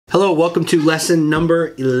Hello, welcome to lesson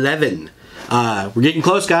number 11. We're getting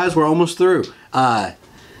close, guys. We're almost through.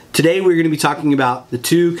 Today we're going to be talking about the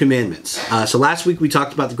two commandments. So last week we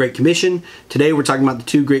talked about the Great Commission. Today we're talking about the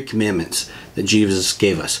two great commandments that Jesus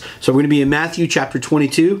gave us. So we're going to be in Matthew chapter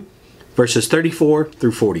 22, verses 34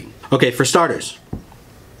 through 40. Okay, for starters,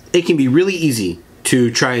 it can be really easy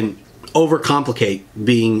to try and overcomplicate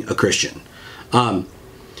being a Christian.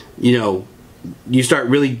 You start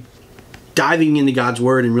really diving into God's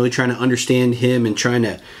Word and really trying to understand Him and trying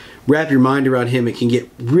to wrap your mind around Him. It can get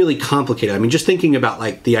really complicated. I mean, just thinking about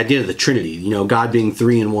like the idea of the Trinity, you know, God being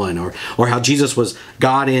three in one, or how Jesus was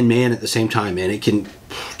God and man at the same time, and it can,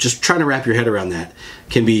 just trying to wrap your head around that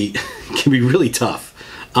can be really tough.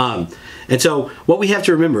 And so what we have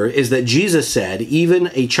to remember is that Jesus said even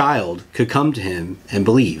a child could come to Him and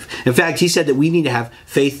believe. In fact, He said that we need to have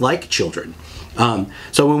faith like children.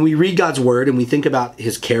 So when we read God's Word and we think about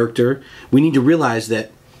His character, we need to realize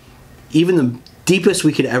that even the deepest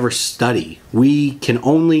we could ever study, we can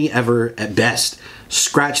only ever, at best,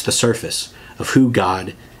 scratch the surface of who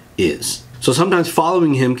God is. So sometimes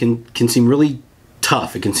following Him can seem really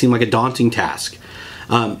tough. It can seem like a daunting task.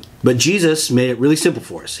 But Jesus made it really simple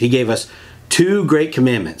for us. He gave us two great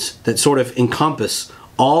commandments that sort of encompass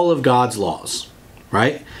all of God's laws,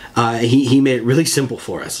 right? He made it really simple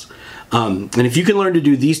for us. And if you can learn to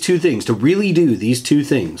do these two things, to really do these two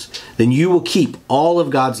things, then you will keep all of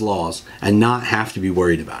God's laws and not have to be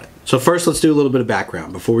worried about it. So first, let's do a little bit of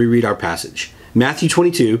background before we read our passage. Matthew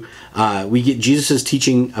 22, we get Jesus'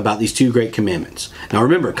 teaching about these two great commandments. Now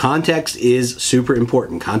remember, context is super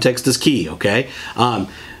important. Context is key, okay?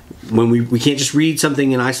 When we can't just read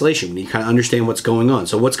something in isolation. We need to kind of understand what's going on.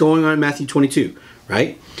 So what's going on in Matthew 22,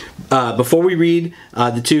 right? Before we read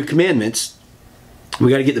the two commandments, we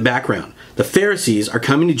got to get the background. The Pharisees are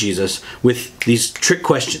coming to Jesus with these trick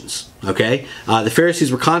questions, okay? The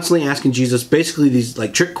Pharisees were constantly asking Jesus basically these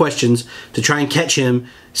like trick questions to try and catch Him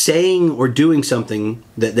saying or doing something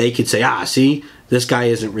that they could say, see, this guy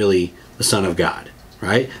isn't really the Son of God,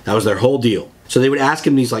 right? That was their whole deal. So they would ask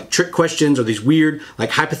Him these like trick questions or these weird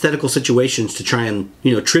like hypothetical situations to try and,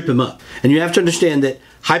 trip Him up. And you have to understand that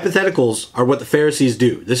hypotheticals are what the Pharisees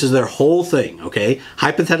do. This is their whole thing, okay?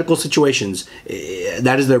 Hypothetical situations,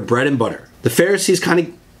 that is their bread and butter. The Pharisees kind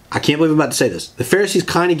of, I can't believe I'm about to say this, the Pharisees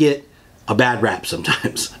kind of get a bad rap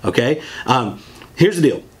sometimes, okay? Here's the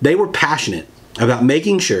deal. They were passionate about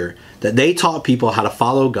making sure that they taught people how to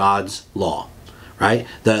follow God's law, right?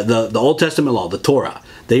 The Old Testament law, the Torah.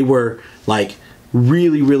 They were like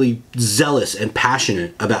really, really zealous and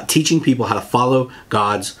passionate about teaching people how to follow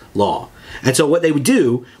God's law. And so what they would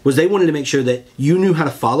do was they wanted to make sure that you knew how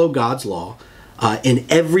to follow God's law in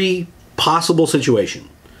every possible situation.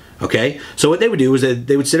 Okay? So what they would do is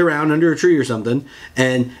they would sit around under a tree or something,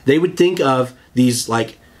 and they would think of these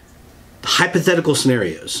like hypothetical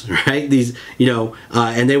scenarios, right? These,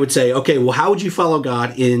 and they would say, okay, well, how would you follow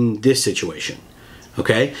God in this situation?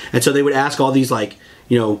 Okay? And so they would ask all these like,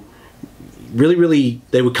 really,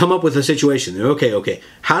 they would come up with a situation. Okay,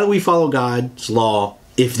 how do we follow God's law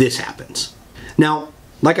if this happens? Now,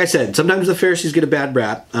 like I said, sometimes the Pharisees get a bad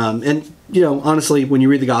rap, and honestly, when you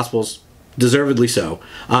read the Gospels, deservedly so.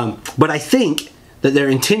 But I think that their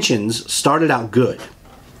intentions started out good.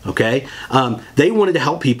 Okay, they wanted to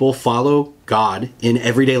help people follow God in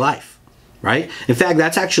everyday life, right? In fact,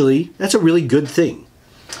 that's a really good thing.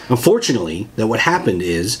 Unfortunately, that what happened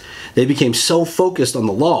is they became so focused on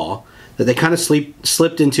the law that they kind of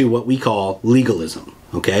slipped into what we call legalism,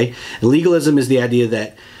 okay? And legalism is the idea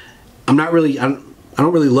that I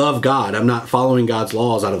don't really love God. I'm not following God's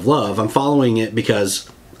laws out of love. I'm following it because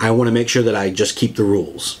I want to make sure that I just keep the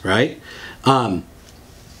rules, right? And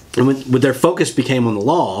when their focus became on the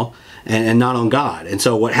law and not on God. And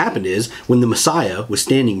so what happened is when the Messiah was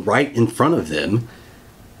standing right in front of them,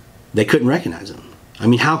 they couldn't recognize Him. I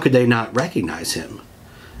mean, how could they not recognize Him?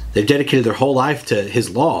 They've dedicated their whole life to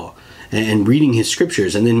His law and reading His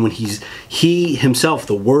scriptures, and then when He Himself,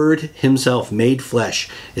 the Word Himself made flesh,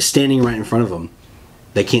 is standing right in front of them,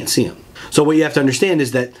 they can't see Him. So what you have to understand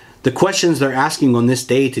is that the questions they're asking on this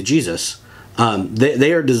day to Jesus,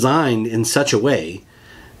 they are designed in such a way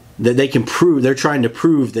that they're trying to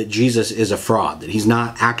prove that Jesus is a fraud, that He's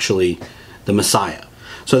not actually the Messiah.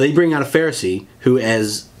 So they bring out a Pharisee who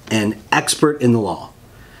is an expert in the law.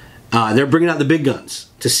 They're bringing out the big guns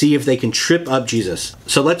to see if they can trip up Jesus.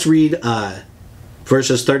 So let's read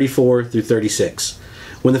verses 34 through 36.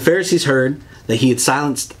 When the Pharisees heard that He had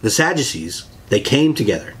silenced the Sadducees, they came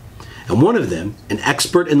together. And one of them, an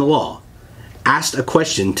expert in the law, asked a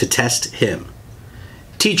question to test Him.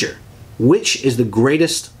 Teacher, which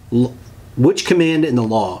command in the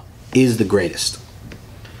law is the greatest?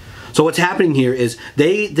 So what's happening here is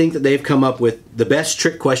they think that they've come up with the best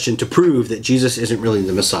trick question to prove that Jesus isn't really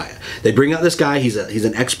the Messiah. They bring out this guy, he's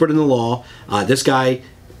an expert in the law. This guy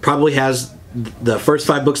probably has the first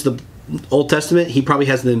 5 books of the Old Testament, he probably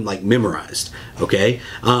has them like memorized, okay?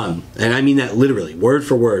 And I mean that literally, word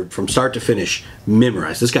for word, from start to finish,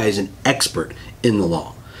 memorized. This guy is an expert in the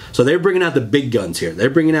law. So they're bringing out the big guns here. They're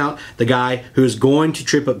bringing out the guy who's going to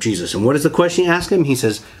trip up Jesus. And what is the question you ask him? He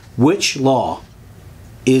says, which law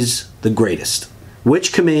is the greatest?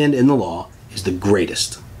 Which command in the law is the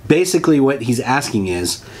greatest? Basically what he's asking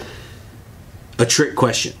is a trick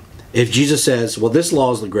question. If Jesus says, well, this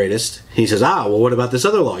law is the greatest, he says, well, what about this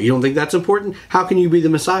other law? You don't think that's important? How can you be the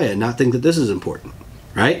Messiah and not think that this is important?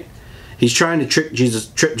 Right? He's trying to trip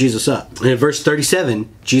Jesus up. And in verse 37,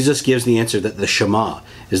 Jesus gives the answer that the Shema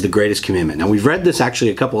is the greatest commandment. Now, we've read this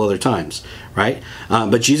actually a couple other times, right?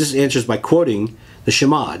 But Jesus answers by quoting the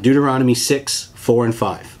Shema, Deuteronomy 6, 4, and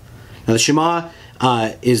 5. Now, the Shema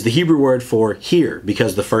is the Hebrew word for hear,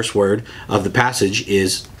 because the first word of the passage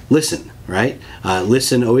is listen, right?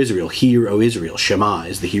 Listen, O Israel. Hear, O Israel. Shema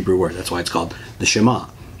is the Hebrew word. That's why it's called the Shema,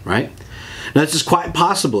 right? Now, this is quite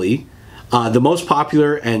possibly the most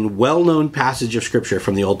popular and well-known passage of Scripture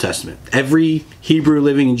from the Old Testament. Every Hebrew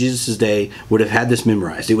living in Jesus' day would have had this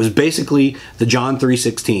memorized. It was basically the John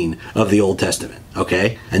 3:16 of the Old Testament,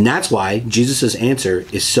 okay? And that's why Jesus' answer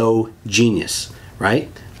is so genius, right?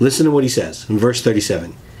 Listen to what he says in verse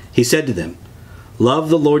 37. He said to them, love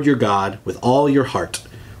the Lord your God with all your heart,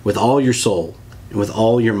 with all your soul, and with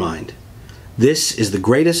all your mind. This is the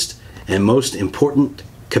greatest and most important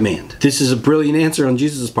command. This is a brilliant answer on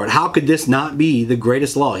Jesus' part. How could this not be the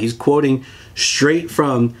greatest law? He's quoting straight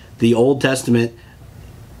from the Old Testament,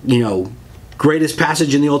 greatest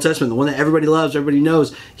passage in the Old Testament, the one that everybody loves, everybody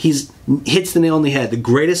knows. He hits the nail on the head. The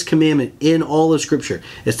greatest commandment in all of Scripture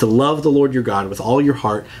is to love the Lord your God with all your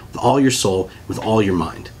heart, with all your soul, with all your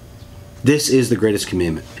mind. This is the greatest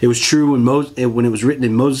commandment. It was true when it was written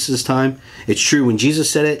in Moses' time. It's true when Jesus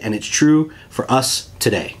said it, and it's true for us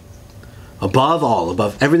today. Above all,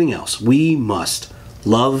 above everything else, we must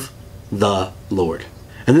love the Lord.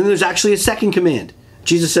 And then there's actually a second command.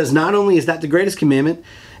 Jesus says not only is that the greatest commandment,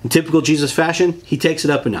 in typical Jesus fashion, he takes it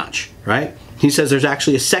up a notch, right? He says there's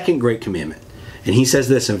actually a second great commandment. And he says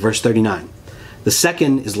this in verse 39. The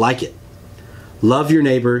second is like it. Love your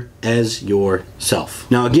neighbor as yourself.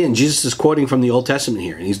 Now again, Jesus is quoting from the Old Testament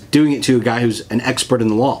here, and he's doing it to a guy who's an expert in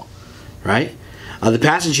the law, right? The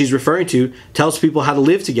passage he's referring to tells people how to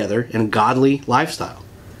live together in a godly lifestyle.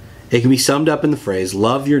 It can be summed up in the phrase,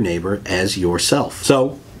 love your neighbor as yourself.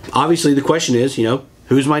 So obviously the question is,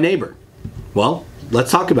 who's my neighbor? Well,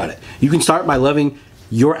 let's talk about it. You can start by loving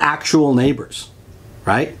your actual neighbors,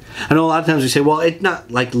 right? I know a lot of times we say, well, it's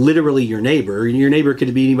not like literally your neighbor. Your neighbor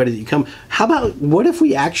could be anybody that you come. How about, what if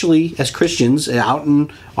we actually, as Christians out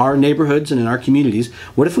in our neighborhoods and in our communities,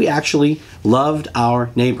 what if we actually loved our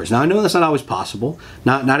neighbors? Now, I know that's not always possible.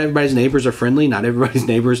 Not everybody's neighbors are friendly. Not everybody's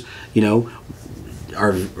neighbors,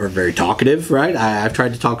 are very talkative, right? I've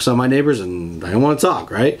tried to talk to some of my neighbors and I don't want to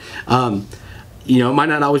talk, right? It might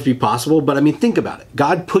not always be possible, but I mean, think about it.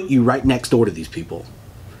 God put you right next door to these people.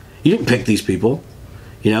 You didn't pick these people.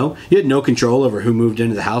 You had no control over who moved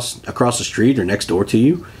into the house across the street or next door to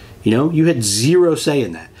you. You had zero say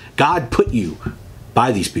in that. God put you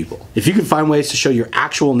by these people. If you can find ways to show your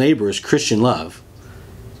actual neighbors Christian love,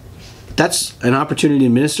 that's an opportunity to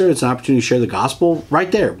minister. It's an opportunity to share the gospel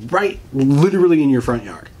right there, right literally in your front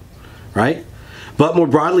yard, right? But more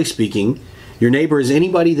broadly speaking, your neighbor is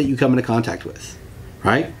anybody that you come into contact with,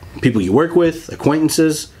 right? People you work with,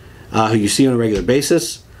 acquaintances, who you see on a regular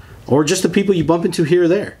basis, or just the people you bump into here or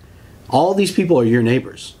there. All these people are your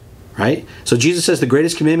neighbors, right? So Jesus says the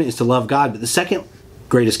greatest commandment is to love God, but the second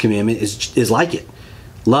greatest commandment is like it.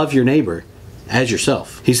 Love your neighbor as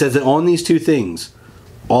yourself. He says that on these two things,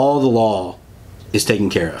 all the law is taken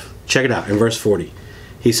care of. Check it out in verse 40.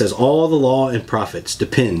 He says, all the law and prophets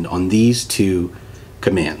depend on these two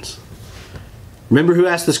commands. Remember who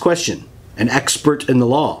asked this question? An expert in the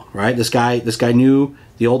law, right? This guy knew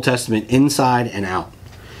the Old Testament inside and out.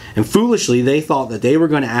 And foolishly, they thought that they were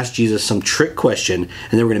going to ask Jesus some trick question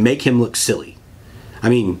and they were going to make him look silly. I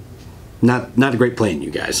mean, not a great plan,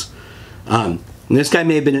 you guys. And this guy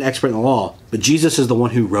may have been an expert in the law, but Jesus is the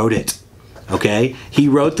one who wrote it. Okay? He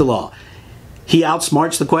wrote the law. He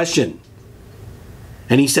outsmarts the question.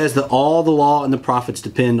 And he says that all the law and the prophets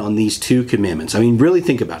depend on these two commandments. I mean, really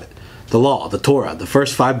think about it. The law, the Torah, the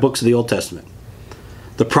first 5 books of the Old Testament.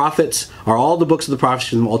 The prophets are all the books of the prophets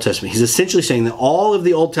from the Old Testament. He's essentially saying that all of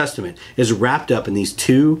the Old Testament is wrapped up in these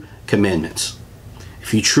two commandments.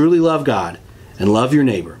 If you truly love God and love your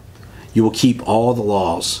neighbor, you will keep all the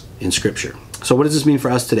laws in Scripture. So what does this mean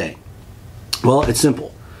for us today? Well, it's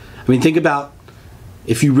simple. I mean, think about,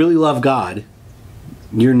 if you really love God,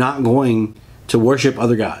 you're not going to worship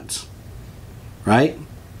other gods, right?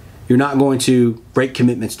 You're not going to break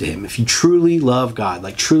commitments to Him. If you truly love God,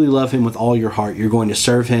 like truly love Him with all your heart, you're going to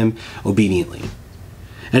serve Him obediently.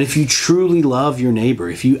 And if you truly love your neighbor,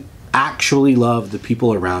 if you actually love the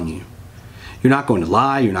people around you, you're not going to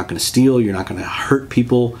lie, you're not going to steal, you're not going to hurt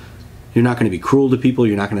people, you're not going to be cruel to people,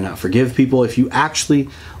 you're not going to not forgive people. If you actually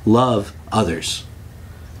love others,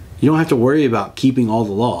 you don't have to worry about keeping all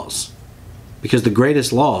the laws, because the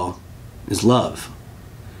greatest law is love.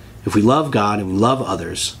 If we love God and we love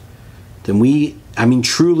others, then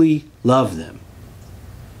truly love them,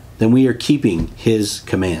 then we are keeping His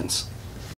commands.